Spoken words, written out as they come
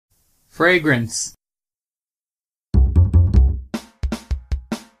Fragrance.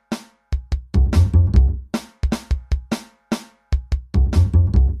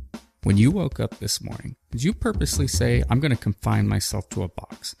 When you woke up this morning, did you purposely say, I'm going to confine myself to a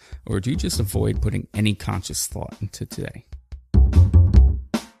box? Or do you just avoid putting any conscious thought into today?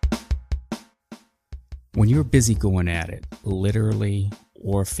 When you're busy going at it, literally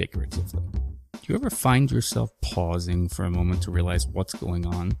or figuratively, do you ever find yourself pausing for a moment to realize what's going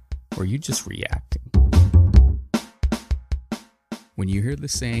on? Or are you just reacting? When you hear the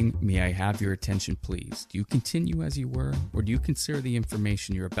saying, may I have your attention please, do you continue as you were, or do you consider the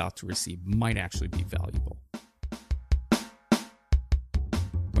information you're about to receive might actually be valuable?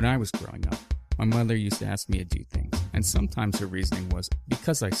 When I was growing up, my mother used to ask me to do things, and sometimes her reasoning was,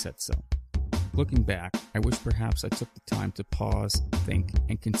 because I said so. Looking back, I wish perhaps I took the time to pause, think,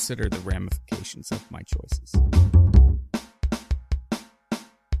 and consider the ramifications of my choices.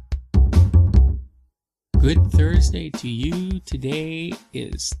 Good Thursday to you. Today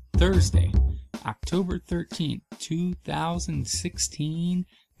is Thursday, October 13th, 2016.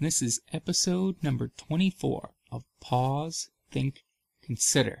 And this is episode number 24 of Pause, Think,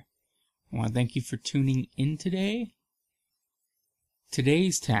 Consider. I want to thank you for tuning in today.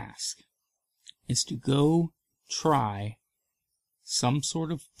 Today's task is to go try some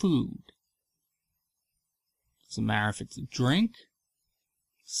sort of food. Doesn't matter if it's a drink,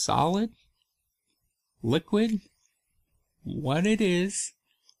 solid, liquid, what it is,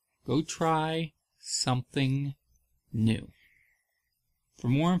 go try something new. For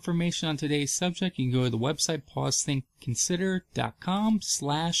more information on today's subject, you can go to the website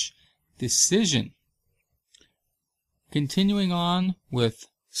pausethinkconsider.com/decision. Continuing on with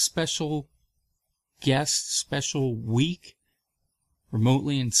special guest, special week,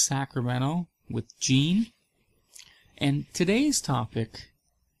 remotely in Sacramento with Jean. And today's topic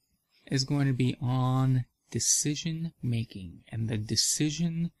is going to be on decision making and the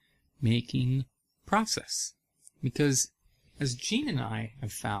decision making process. Because as Jean and I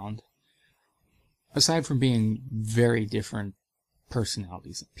have found, aside from being very different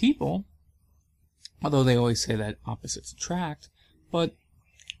personalities and people, although they always say that opposites attract, but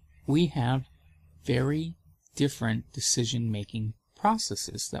we have very different decision making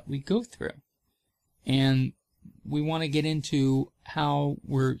processes that we go through. And we want to get into how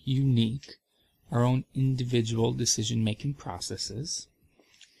we're unique, our own individual decision-making processes.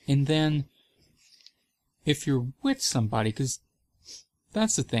 And then, if you're with somebody, because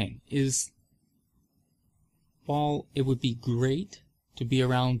that's the thing, is while it would be great to be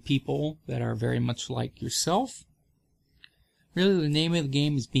around people that are very much like yourself, really the name of the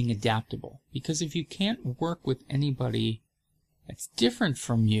game is being adaptable. Because if you can't work with anybody that's different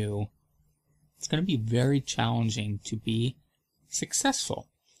from you, it's going to be very challenging to be successful.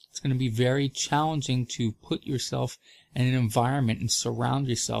 It's going to be very challenging to put yourself in an environment and surround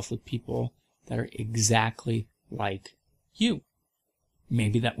yourself with people that are exactly like you.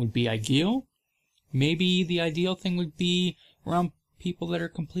 Maybe that would be ideal. Maybe the ideal thing would be around people that are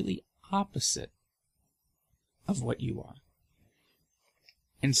completely opposite of what you are.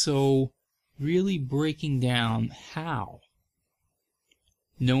 And so, really breaking down how,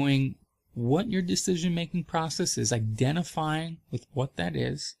 knowing what your decision-making process is, identifying with what that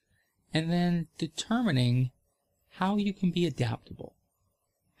is, and then determining how you can be adaptable.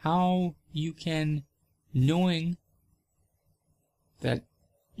 How you can, knowing that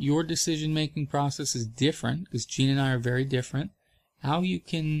your decision-making process is different, because Jean and I are very different, how you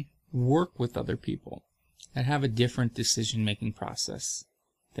can work with other people that have a different decision-making process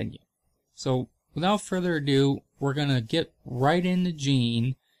than you. So, without further ado, we're going to get right into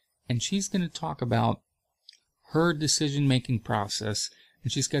Jean, and she's going to talk about her decision-making process,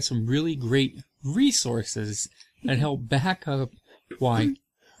 and she's got some really great resources that help back up why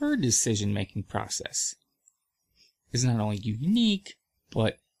her decision-making process is not only unique,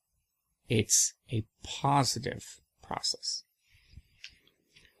 but it's a positive process.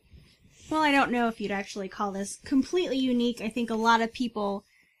 Well, I don't know if you'd actually call this completely unique. I think a lot of people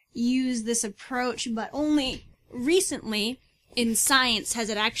use this approach, but only recently in science has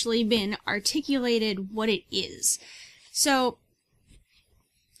it actually been articulated what it is. So,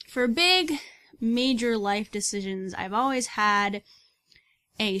 for big, major life decisions, I've always had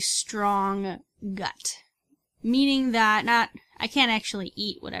a strong gut. Meaning that, I can't actually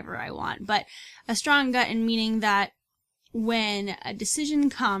eat whatever I want, but a strong gut in meaning that when a decision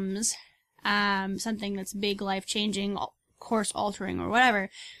comes, something that's big, life-changing, course-altering, or whatever,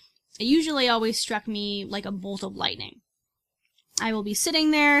 it usually always struck me like a bolt of lightning. I will be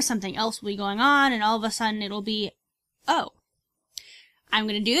sitting there, something else will be going on, and all of a sudden it'll be, oh, I'm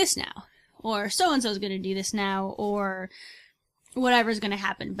going to do this now, or so-and-so is going to do this now, or whatever's going to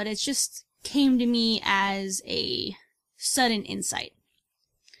happen. But it just came to me as a sudden insight.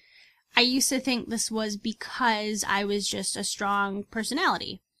 I used to think this was because I was just a strong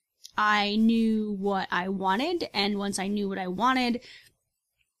personality. I knew what I wanted, and once I knew what I wanted,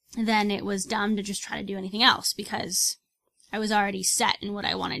 then it was dumb to just try to do anything else because I was already set in what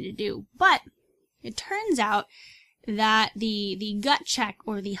I wanted to do. But it turns out that the gut check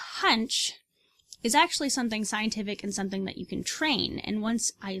or the hunch is actually something scientific and something that you can train. And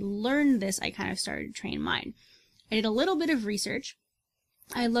once I learned this, I kind of started to train mine. I did a little bit of research.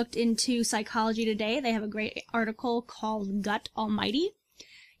 I looked into Psychology Today. They have a great article called Gut Almighty.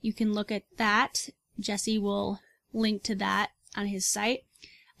 You can look at that. Jesse will link to that on his site.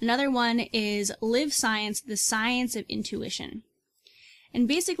 Another one is Live Science, the Science of Intuition. And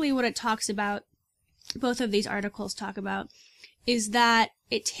basically what it talks about, both of these articles talk about, is that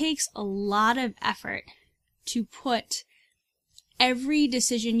it takes a lot of effort to put every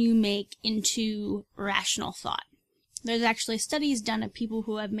decision you make into rational thought. There's actually studies done of people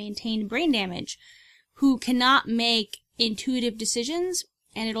who have maintained brain damage who cannot make intuitive decisions,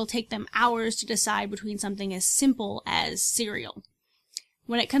 and it'll take them hours to decide between something as simple as cereal.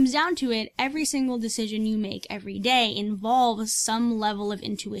 When it comes down to it, every single decision you make every day involves some level of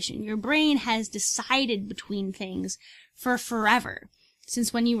intuition. Your brain has decided between things for forever,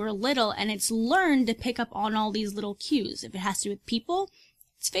 since when you were little, and it's learned to pick up on all these little cues. If it has to do with people,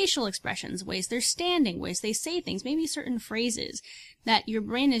 it's facial expressions, ways they're standing, ways they say things, maybe certain phrases that your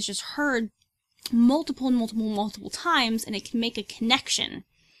brain has just heard multiple times, and it can make a connection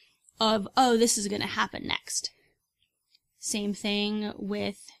of, oh, this is going to happen next. Same thing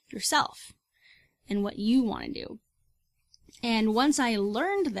with yourself and what you want to do. And once I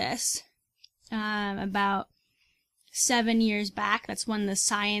learned this, about 7 years back, that's when the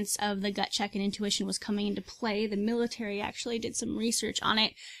science of the gut check and intuition was coming into play. The military actually did some research on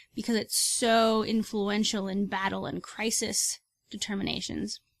it because it's so influential in battle and crisis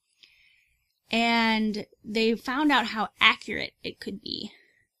determinations. And they found out how accurate it could be.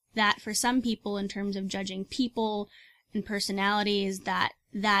 That for some people, in terms of judging people and personalities, that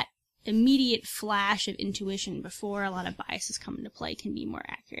immediate flash of intuition before a lot of biases come into play can be more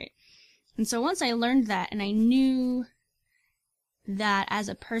accurate. And so once I learned that, and I knew that as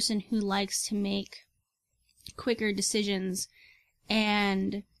a person who likes to make quicker decisions,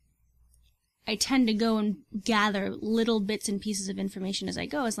 and I tend to go and gather little bits and pieces of information as I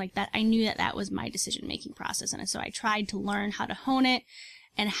go, it's like that, I knew that that was my decision-making process. And so I tried to learn how to hone it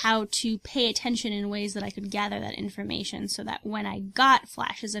and how to pay attention in ways that I could gather that information so that when I got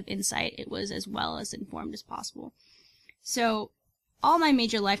flashes of insight, it was as well as informed as possible. So all my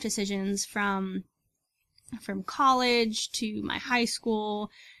major life decisions from college to my high school,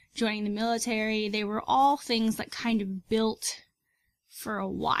 joining the military, they were all things that kind of built for a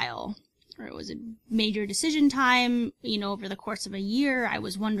while. Or it was a major decision time, over the course of a year. I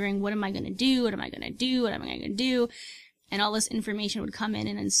was wondering, what am I going to do? What am I going to do? What am I going to do? And all this information would come in,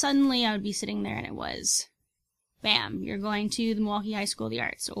 and then suddenly I would be sitting there and it was, bam, you're going to the Milwaukee High School of the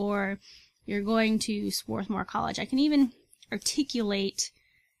Arts, or you're going to Swarthmore College. I can even articulate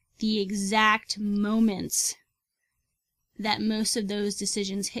the exact moments that most of those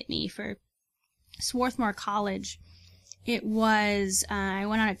decisions hit me. For Swarthmore College, it was, I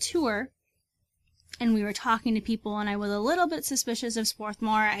went on a tour, and we were talking to people, and I was a little bit suspicious of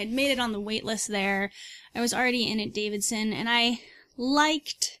Swarthmore. I had made it on the wait list there. I was already in at Davidson, and I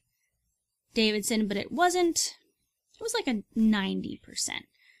liked Davidson, but it was like a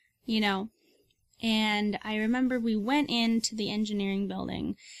 90%, And I remember we went into the engineering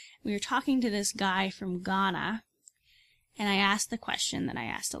building. We were talking to this guy from Ghana, and I asked the question that I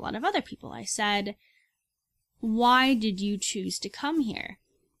asked a lot of other people. I said, why did you choose to come here?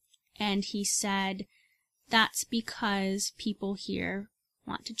 And he said, that's because people here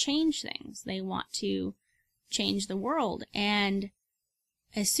want to change things. They want to change the world. And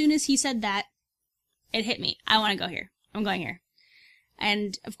as soon as he said that, it hit me. I want to go here. I'm going here.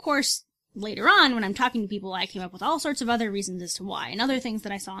 And of course, later on, when I'm talking to people, I came up with all sorts of other reasons as to why, and other things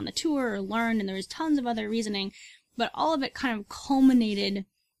that I saw on the tour or learned, and there was tons of other reasoning, but all of it kind of culminated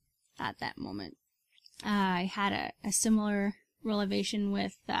at that moment. I had a similar realization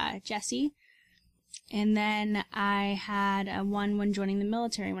with Jesse, and then I had one when joining the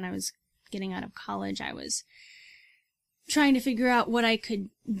military. When I was getting out of college, I was trying to figure out what I could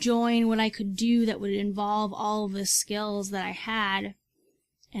join, what I could do that would involve all of the skills that I had.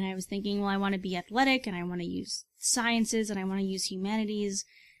 And I was thinking, well, I want to be athletic, and I want to use sciences, and I want to use humanities.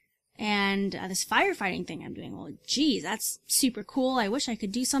 And this firefighting thing I'm doing, well, geez, that's super cool. I wish I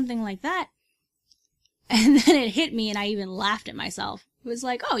could do something like that. And then it hit me, and I even laughed at myself. It was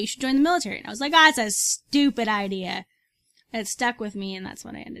like, oh, you should join the military. And I was like, that's a stupid idea. It stuck with me, and that's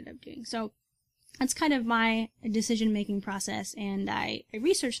what I ended up doing. So that's kind of my decision-making process, and I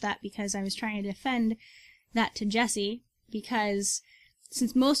researched that because I was trying to defend that to Jesse, because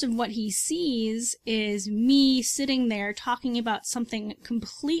since most of what he sees is me sitting there talking about something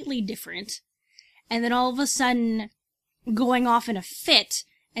completely different, and then all of a sudden going off in a fit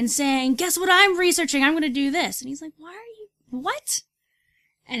and saying, guess what I'm researching? I'm going to do this. And he's like, why are you, what?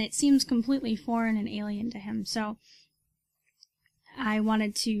 And it seems completely foreign and alien to him. So I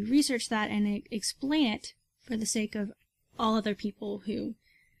wanted to research that and explain it for the sake of all other people who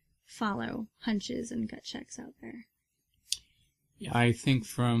follow hunches and gut checks out there. Yeah, I think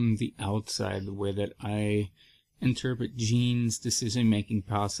from the outside, the way that I interpret Jean's decision-making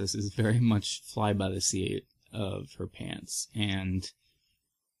process is very much fly by the seat of her pants. And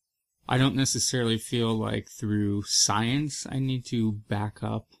I don't necessarily feel like through science I need to back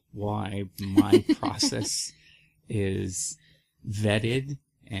up why my process is vetted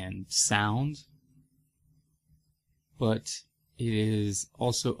and sound. But it is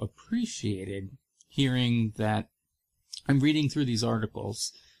also appreciated hearing that I'm reading through these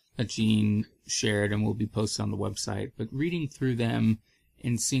articles that Jean shared and will be posted on the website, but reading through them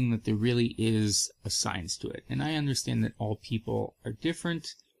and seeing that there really is a science to it. And I understand that all people are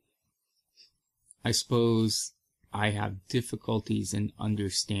different. I suppose I have difficulties in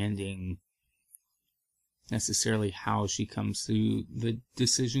understanding necessarily how she comes to the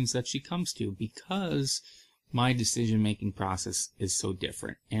decisions that she comes to, because my decision-making process is so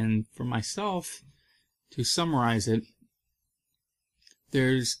different. And for myself, to summarize it,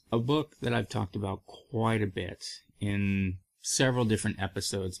 there's a book that I've talked about quite a bit in several different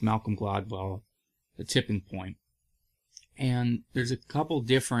episodes, Malcolm Gladwell, The Tipping Point. And there's a couple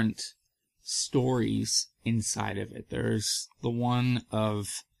different stories inside of it. There's the one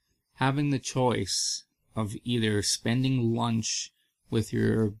of having the choice of either spending lunch with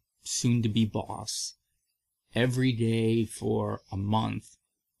your soon-to-be boss every day for a month,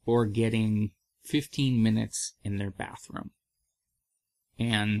 or getting 15 minutes in their bathroom.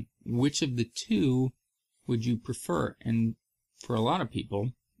 And which of the two would you prefer? And for a lot of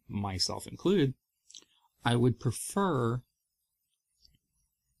people, myself included, I would prefer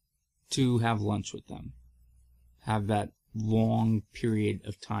to have lunch with them. Have that long period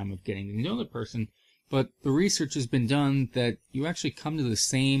of time of getting to know the person. But the research has been done that you actually come to the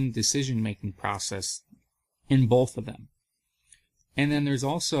same decision-making process in both of them. And then there's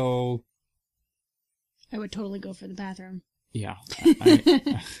also... I would totally go for the bathroom. Yeah,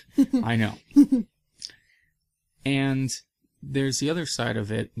 I know. And there's the other side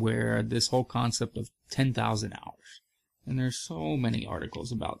of it where this whole concept of 10,000 hours. And there's so many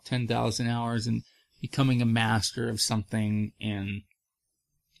articles about 10,000 hours and becoming a master of something. And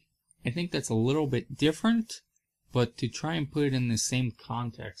I think that's a little bit different, but to try and put it in the same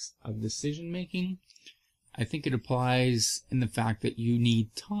context of decision making, I think it applies in the fact that you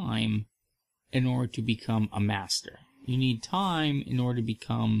need time in order to become a master. You need time in order to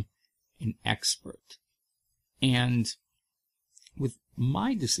become an expert. And with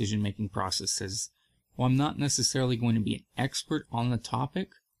my decision-making processes, well, I'm not necessarily going to be an expert on the topic.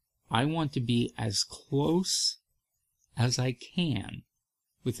 I want to be as close as I can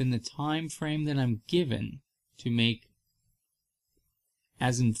within the time frame that I'm given to make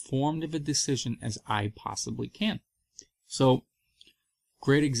as informed of a decision as I possibly can. So,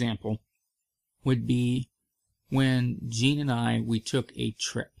 great example would be when Jean and we took a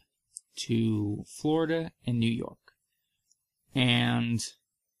trip to Florida and New York. And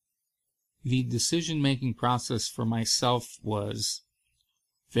the decision-making process for myself was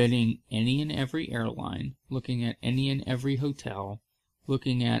vetting any and every airline, looking at any and every hotel,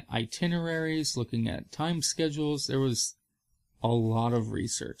 looking at itineraries, looking at time schedules. There was a lot of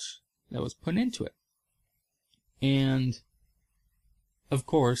research that was put into it. And, of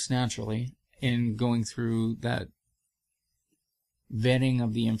course, naturally, in going through that vetting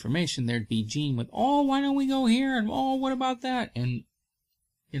of the information, there'd be Jean with, oh, why don't we go here? And, oh, what about that? And,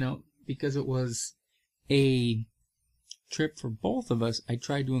 because it was a trip for both of us, I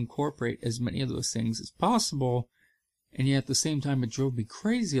tried to incorporate as many of those things as possible. And yet at the same time, it drove me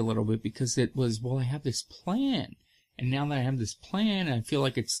crazy a little bit because it was, well, I have this plan. And now that I have this plan, and I feel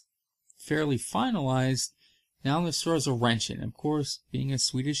like it's fairly finalized, now this throws a wrench in. Of course, being as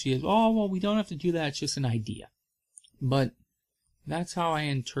sweet as she is, oh, well, we don't have to do that. It's just an idea. But that's how I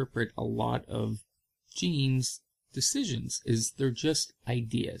interpret a lot of Jean's decisions, is they're just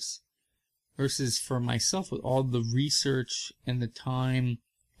ideas. Versus for myself, with all the research and the time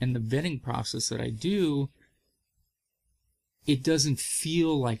and the vetting process that I do, it doesn't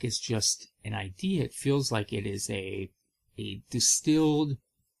feel like it's just an idea. It feels like it is a distilled,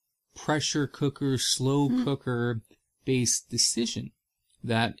 pressure cooker, slow cooker based decision.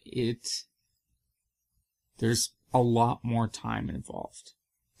 That there's a lot more time involved.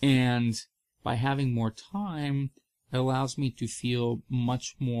 And by having more time, it allows me to feel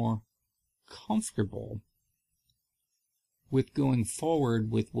much more comfortable with going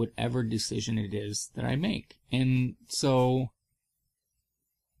forward with whatever decision it is that I make. And so,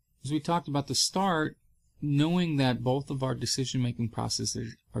 as we talked about at the start, knowing that both of our decision-making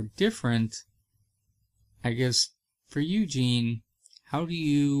processes are different, I guess for you, Jean, how do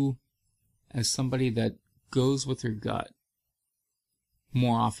you, as somebody that goes with your gut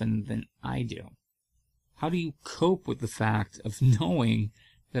more often than I do, how do you cope with the fact of knowing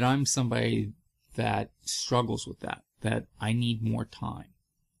that I'm somebody that struggles with that I need more time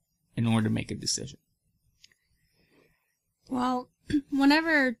in order to make a decision? Well,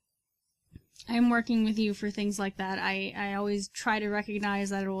 whenever I'm working with you for things like that, I always try to recognize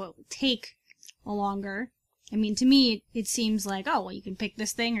that it will take longer. I mean, to me, it seems like, oh, well, you can pick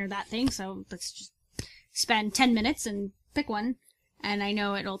this thing or that thing, so let's just spend 10 minutes and pick one. And I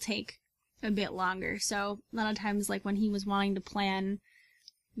know it'll take a bit longer. So a lot of times, like when he was wanting to plan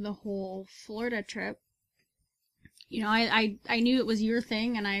the whole Florida trip, you know, I knew it was your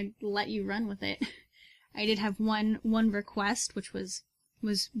thing, and I let you run with it. I did have one request, which was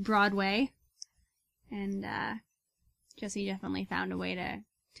Broadway, and Jesse definitely found a way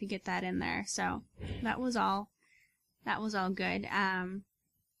to get that in there. So that was all good. I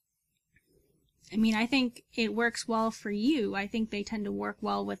mean, I think it works well for you. I think they tend to work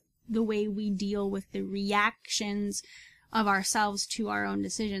well with the way we deal with the reactions of ourselves to our own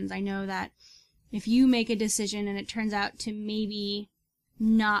decisions. I know that if you make a decision and it turns out to maybe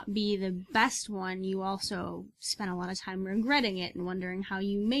not be the best one, you also spend a lot of time regretting it and wondering how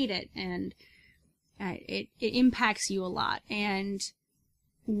you made it, and it impacts you a lot. And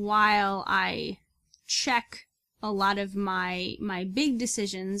while I check a lot of my big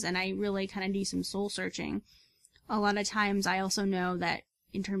decisions, and I really kind of do some soul searching, a lot of times I also know that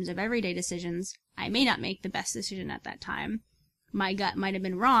in terms of everyday decisions, I may not make the best decision at that time. My gut might have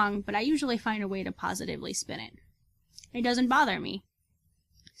been wrong, but I usually find a way to positively spin it. It doesn't bother me.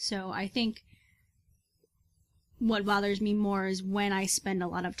 So I think what bothers me more is when I spend a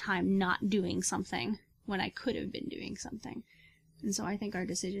lot of time not doing something when I could have been doing something. And so I think our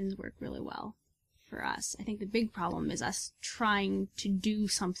decisions work really well for us. I think the big problem is us trying to do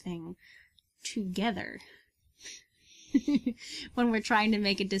something together. When we're trying to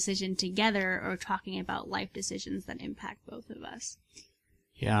make a decision together or talking about life decisions that impact both of us.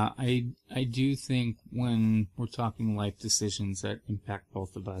 Yeah, I do think when we're talking life decisions that impact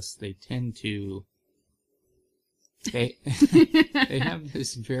both of us, they tend to they have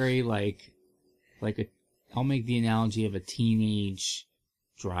this very I'll make the analogy of a teenage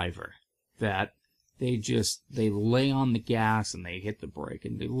driver that they lay on the gas and they hit the brake,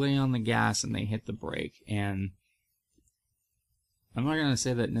 and they lay on the gas and they hit the brake. And I'm not going to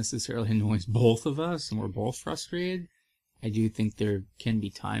say that necessarily annoys both of us and we're both frustrated. I do think there can be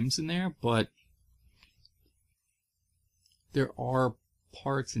times in there, but there are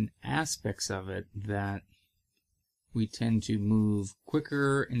parts and aspects of it that we tend to move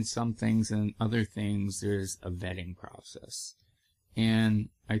quicker in some things, and in other things there's a vetting process. And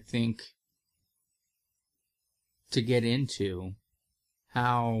I think to get into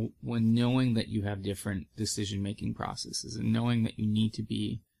how, when knowing that you have different decision-making processes and knowing that you need to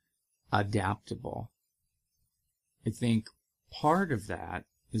be adaptable, I think part of that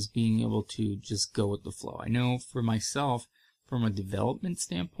is being able to just go with the flow. I know for myself, from a development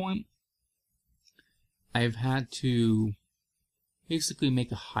standpoint, I've had to basically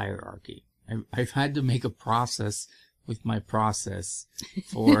make a hierarchy. I've had to make a process with my process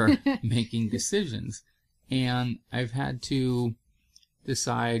for making decisions. And I've had to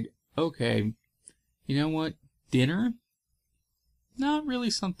decide, okay, you know what, dinner, not really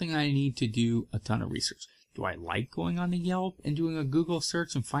something I need to do a ton of research. Do I like going on to Yelp and doing a Google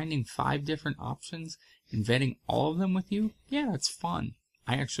search and finding 5 different options and vetting all of them with you? Yeah, that's fun.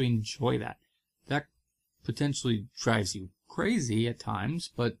 I actually enjoy that. That potentially drives you crazy at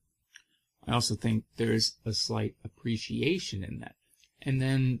times, but I also think there's a slight appreciation in that. And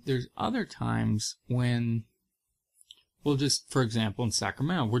then there's other times when we'll just, for example, in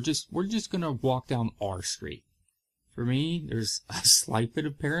Sacramento, we're just going to walk down R Street. For me, there's a slight bit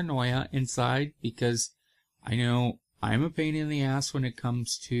of paranoia inside because I know I'm a pain in the ass when it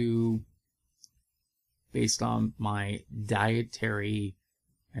comes to based on my dietary,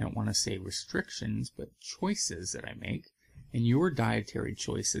 I don't want to say restrictions, but choices that I make, and your dietary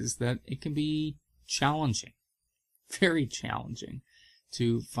choices, that it can be challenging, very challenging,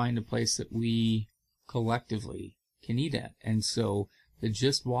 to find a place that we collectively can eat at. And so to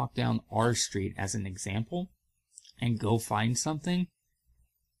just walk down our street as an example and go find something,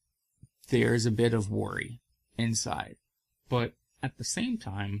 there's a bit of worry inside. But at the same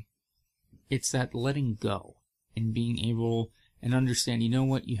time, it's that letting go and being able and understand, you know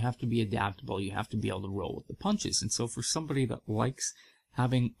what, you have to be adaptable. You have to be able to roll with the punches. And so for somebody that likes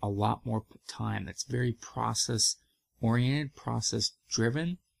having a lot more time, that's very process-oriented,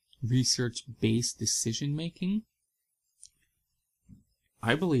 process-driven, research-based decision-making,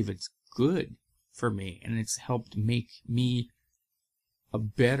 I believe it's good for me, and it's helped make me a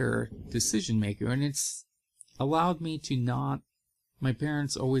better decision maker, and it's allowed me to not, my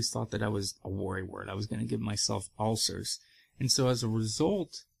parents always thought that I was a worrywart. I was going to give myself ulcers. And so as a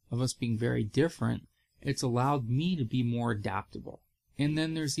result of us being very different, it's allowed me to be more adaptable. And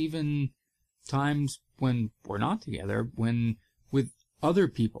then there's even times when we're not together, when with other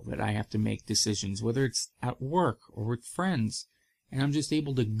people that I have to make decisions, whether it's at work or with friends, and I'm just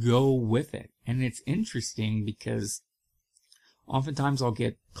able to go with it. And it's interesting because oftentimes I'll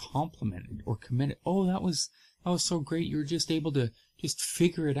get complimented or commended. Oh, that was so great. You were just able to just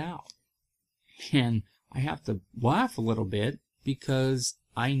figure it out. And I have to laugh a little bit because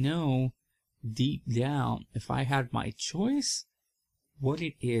I know deep down, if I had my choice, what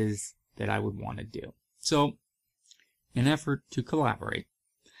it is that I would want to do. So, an effort to collaborate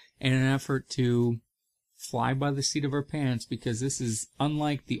and an effort to fly by the seat of our pants, because this is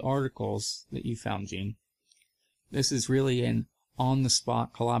unlike the articles that you found, Jean. This is really an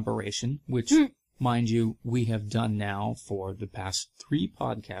on-the-spot collaboration, which, mind you, we have done now for the past 3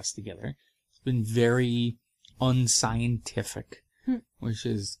 podcasts together. It's been very unscientific, which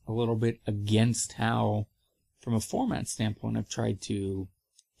is a little bit against how, from a format standpoint, I've tried to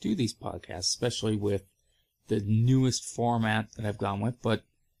do these podcasts, especially with the newest format that I've gone with, but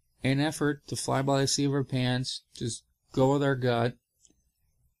an effort to fly by the seat of our pants, just go with our gut,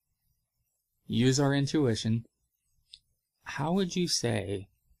 use our intuition. How would you say,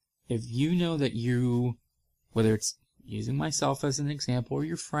 if you know that you, whether it's using myself as an example, or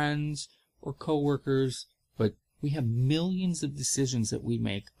your friends, or coworkers, but we have millions of decisions that we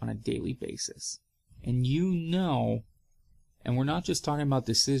make on a daily basis, and you know, and we're not just talking about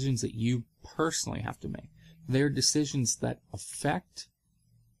decisions that you personally have to make, they're decisions that affect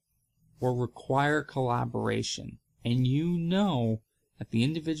or require collaboration, and you know that the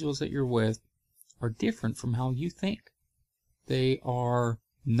individuals that you're with are different from how you think. They are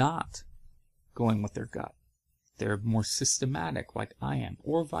not going with their gut. They're more systematic like I am,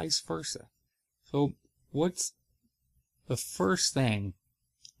 or vice versa. So what's the first thing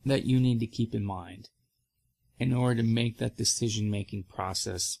that you need to keep in mind in order to make that decision-making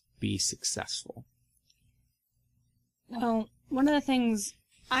process be successful? Well, one of the things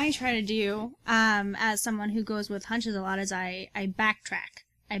I try to do, as someone who goes with hunches a lot, is I backtrack.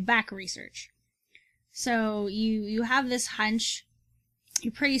 I back research. So you have this hunch,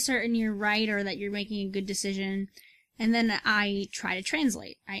 you're pretty certain you're right or that you're making a good decision, and then I try to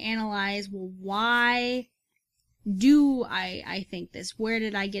translate. I analyze, well, why do I think this? Where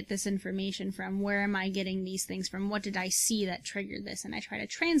did I get this information from? Where am I getting these things from? What did I see that triggered this? And I try to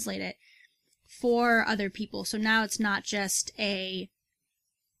translate it for other people. So now it's not just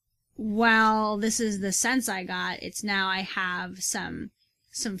well, this is the sense I got. It's now I have some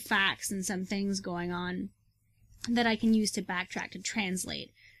facts and some things going on that I can use to backtrack, to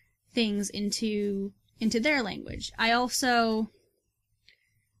translate things into their language. I also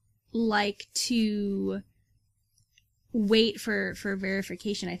like to wait for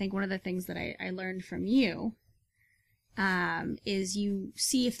verification. I think one of the things that I learned from you is you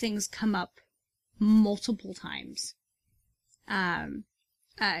see if things come up multiple times.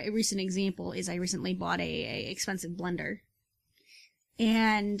 A recent example is I recently bought a expensive blender,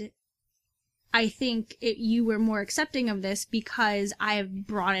 and I think you were more accepting of this because I have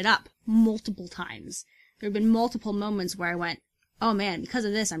brought it up multiple times. There have been multiple moments where I went, oh man, because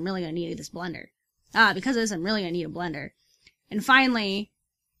of this, I'm really going to need this blender. Because of this, I'm really going to need a blender. And finally,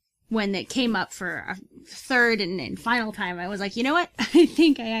 when it came up for a third and final time, I was like, you know what? I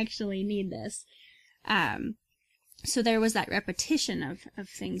think I actually need this. So there was that repetition of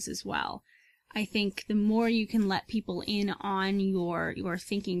things as well. I think the more you can let people in on your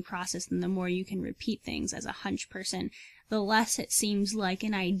thinking process and the more you can repeat things as a hunch person, the less it seems like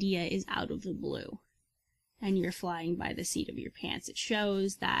an idea is out of the blue and you're flying by the seat of your pants. It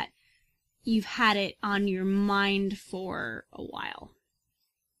shows that you've had it on your mind for a while.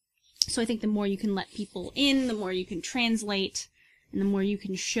 So I think the more you can let people in, the more you can translate, and the more you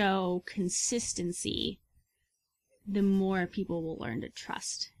can show consistency, the more people will learn to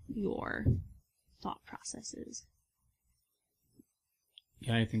trust your thought processes.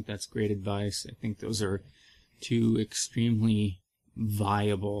 Yeah, I think that's great advice. I think those are two extremely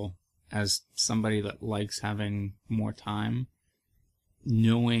viable, as somebody that likes having more time,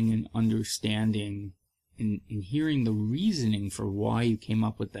 knowing and understanding and hearing the reasoning for why you came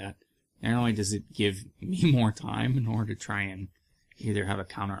up with that. Not only does it give me more time in order to try and either have a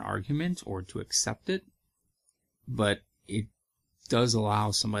counter argument or to accept it, but it does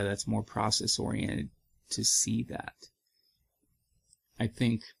allow somebody that's more process oriented to see that. I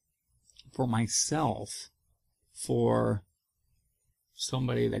think for myself, for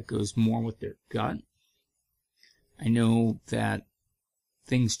somebody that goes more with their gut, I know that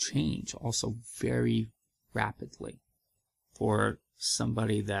things change also very rapidly. For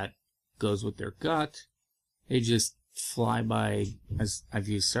somebody that goes with their gut, they just fly by, as I've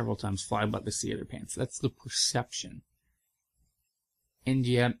used several times, fly by the seat of their pants. That's the perception. And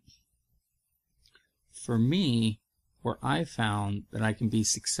yet, for me, where I found that I can be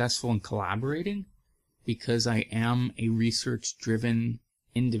successful in collaborating, because I am a research-driven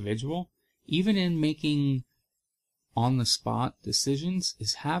individual, even in making on-the-spot decisions,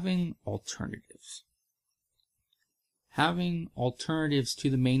 is having alternatives. Having alternatives to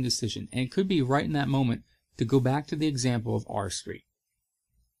the main decision. And it could be right in that moment, to go back to the example of R Street.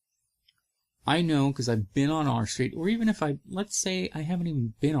 I know, because I've been on R Street, or even if let's say I haven't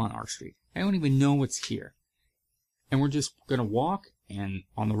even been on R Street. I don't even know what's here. And we're just going to walk, and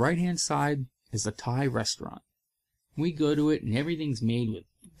on the right-hand side is a Thai restaurant. We go to it, and everything's made with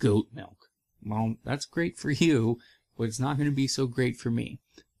goat milk. Well, that's great for you, but it's not going to be so great for me.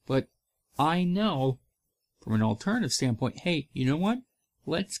 But I know, from an alternative standpoint, hey, you know what?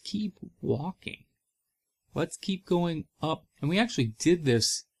 Let's keep walking. Let's keep going up. And we actually did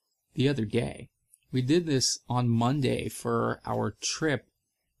this the other day. We did this on Monday for our trip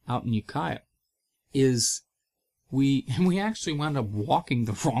out in Ukiah. We actually wound up walking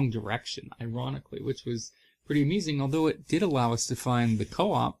the wrong direction, ironically, which was pretty amusing, although it did allow us to find the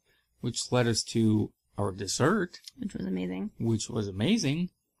co-op, which led us to our dessert. Which was amazing.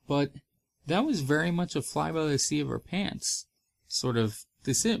 But that was very much a fly by the seat of our pants sort of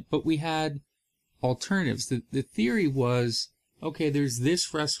decision. But we had alternatives. The theory was, okay, there's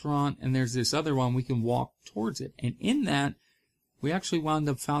this restaurant and there's this other one, we can walk towards it. And in that, we actually wound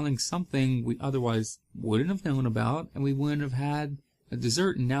up finding something we otherwise wouldn't have known about, and we wouldn't have had a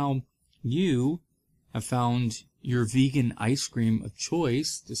dessert. And now you have found your vegan ice cream of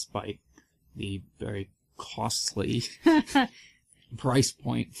choice, despite the very costly price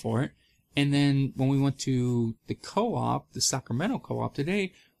point for it. And then when we went to the co-op, the Sacramento co-op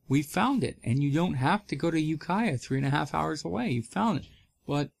today, we found it. And you don't have to go to Ukiah 3.5 hours away. You found it.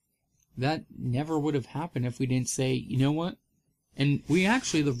 But that never would have happened if we didn't say, you know what? And we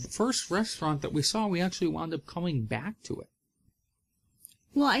actually, the first restaurant that we saw, we actually wound up coming back to it.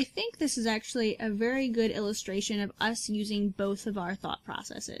 Well, I think this is actually a very good illustration of us using both of our thought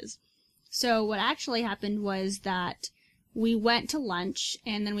processes. So what actually happened was that we went to lunch,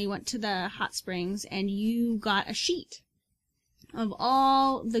 and then we went to the hot springs, and you got a sheet of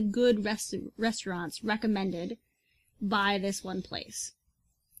all the good restaurants recommended by this one place.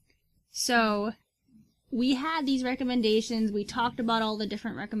 So we had these recommendations, we talked about all the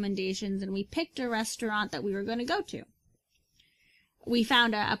different recommendations, and we picked a restaurant that we were going to go to. We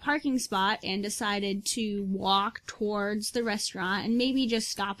found a parking spot and decided to walk towards the restaurant and maybe just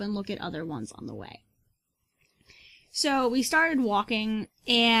stop and look at other ones on the way. So we started walking,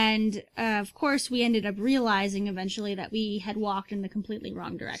 and of course we ended up realizing eventually that we had walked in the completely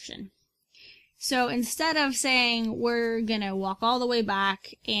wrong direction. So instead of saying we're going to walk all the way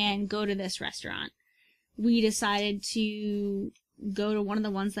back and go to this restaurant, we decided to go to one of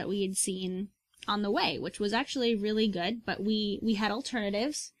the ones that we had seen on the way, which was actually really good, but we had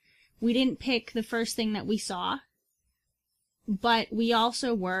alternatives. We didn't pick the first thing that we saw, but we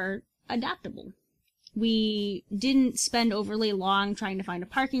also were adaptable. We didn't spend overly long trying to find a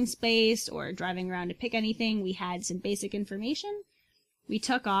parking space or driving around to pick anything. We had some basic information. We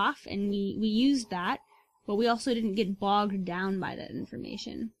took off and we used that, but we also didn't get bogged down by that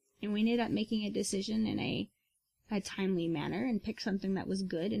information. And we ended up making a decision in a timely manner and picked something that was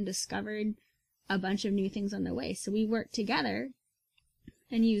good and discovered a bunch of new things on the way. So we worked together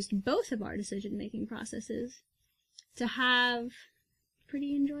and used both of our decision-making processes to have a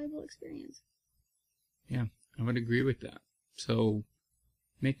pretty enjoyable experience. Yeah, I would agree with that. So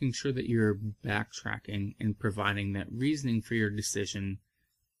making sure that you're backtracking and providing that reasoning for your decision,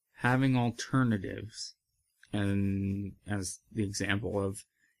 having alternatives, and as the example of,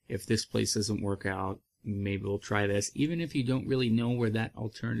 if this place doesn't work out, maybe we'll try this. Even if you don't really know where that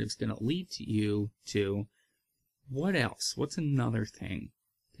alternative is going to lead you to, what else? What's another thing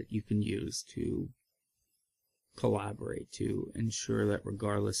that you can use to collaborate, to ensure that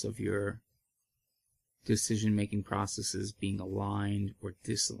regardless of your decision-making processes being aligned or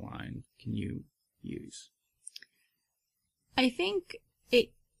disaligned, can you use? I think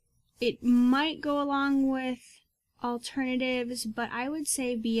it might go along with alternatives, but I would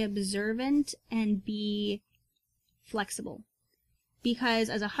say be observant and be flexible. Because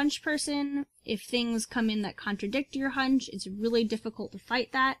as a hunch person, if things come in that contradict your hunch, it's really difficult to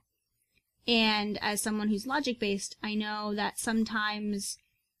fight that. And as someone who's logic-based, I know that sometimes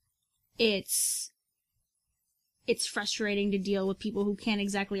it's frustrating to deal with people who can't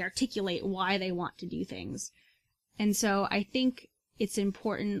exactly articulate why they want to do things. And so I think it's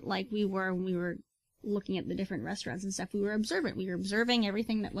important, like we were when we were looking at the different restaurants and stuff, we were observant. We were observing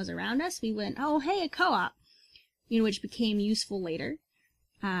everything that was around us. We went, oh, hey, a co-op, which became useful later.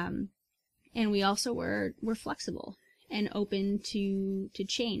 And we also were flexible and open to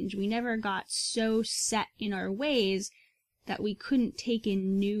change. We never got so set in our ways that we couldn't take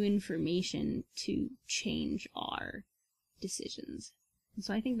in new information to change our decisions. And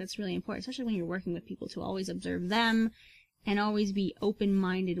so I think that's really important, especially when you're working with people, to always observe them and always be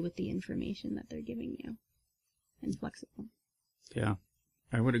open-minded with the information that they're giving you and flexible. Yeah,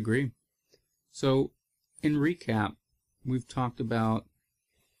 I would agree. So, in recap, we've talked about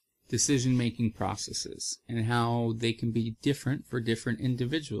decision-making processes and how they can be different for different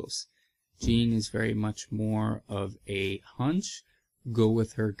individuals. Jean is very much more of a hunch, go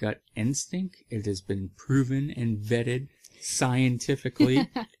with her gut instinct. It has been proven and vetted scientifically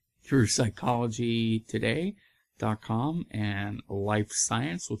through psychologytoday.com and Life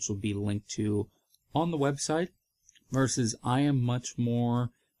Science, which will be linked to on the website, versus I am much more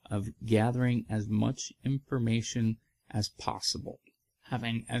of gathering as much information as possible,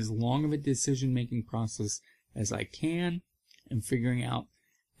 having as long of a decision-making process as I can, and figuring out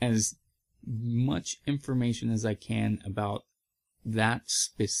as much information as I can about that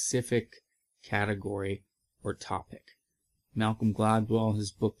specific category or topic. Malcolm Gladwell,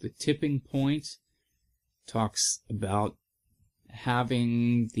 his book, The Tipping Point, talks about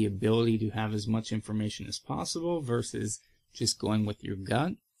having the ability to have as much information as possible versus just going with your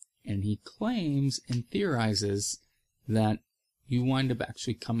gut. And he claims and theorizes that you wind up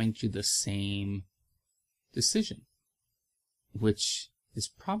actually coming to the same decision, which is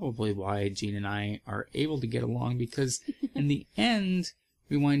probably why Jean and I are able to get along, because in the end,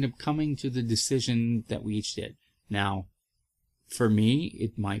 we wind up coming to the decision that we each did. Now, for me,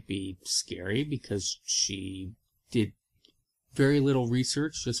 it might be scary because she did very little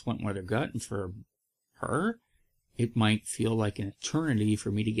research, just went with her gut, and for her, it might feel like an eternity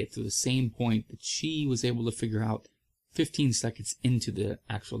for me to get to the same point that she was able to figure out 15 seconds into the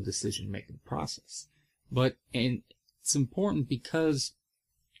actual decision-making process. But it's important because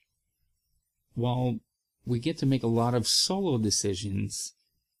while we get to make a lot of solo decisions,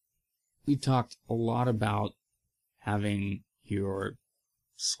 we talked a lot about having your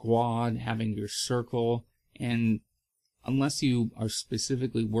squad, having your circle, and unless you are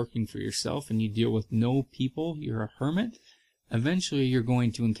specifically working for yourself and you deal with no people, you're a hermit, eventually you're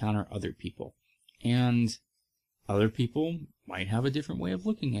going to encounter other people. And other people might have a different way of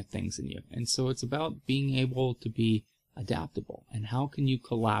looking at things than you. And so it's about being able to be adaptable. And how can you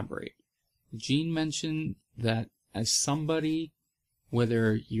collaborate? Jean mentioned that as somebody,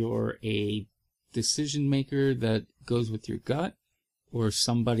 whether you're a decision maker that goes with your gut or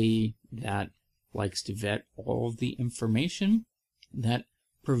somebody that likes to vet all of the information, that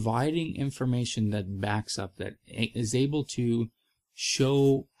providing information that backs up, that is able to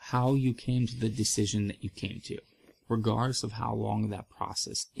show how you came to the decision that you came to, regardless of how long that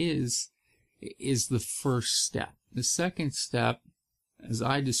process is the first step. The second step, as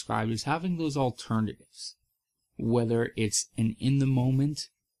I described, is having those alternatives, whether it's an in-the-moment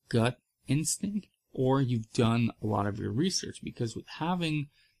gut instinct or you've done a lot of your research, because with having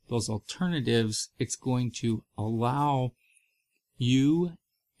those alternatives, it's going to allow you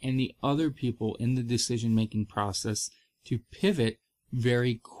and the other people in the decision-making process to pivot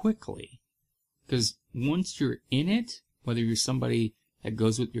very quickly. Because once you're in it, whether you're somebody that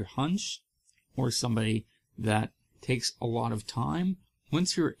goes with your hunch or somebody that takes a lot of time,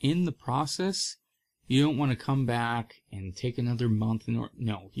 once you're in the process, you don't want to come back and take another month.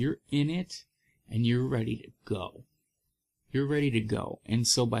 No, you're in it and you're ready to go. you're ready to go. And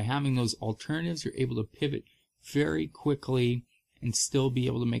so by having those alternatives, you're able to pivot very quickly and still be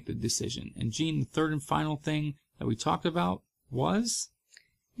able to make the decision. And Jean, the third and final thing that we talked about was?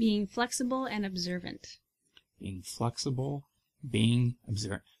 Being flexible and observant. Being flexible, being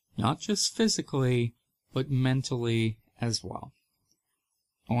observant. Not just physically, but mentally as well.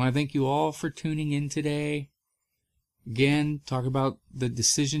 I want to thank you all for tuning in today. Again, talk about the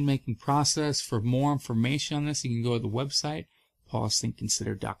decision-making process. For more information on this, you can go to the website,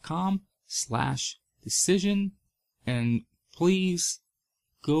 pausethinkconsider.com/decision, and please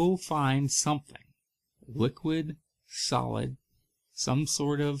go find something, liquid, solid, some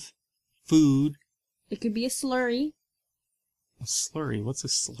sort of food. It could be a slurry. A slurry? What's a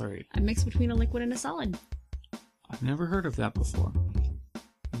slurry? A mix between a liquid and a solid. I've never heard of that before.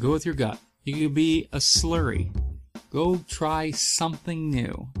 Go with your gut. You could be a slurry. Go try something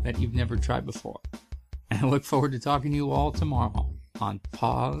new that you've never tried before. And I look forward to talking to you all tomorrow on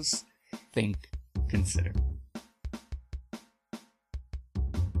Pause, Think, Consider.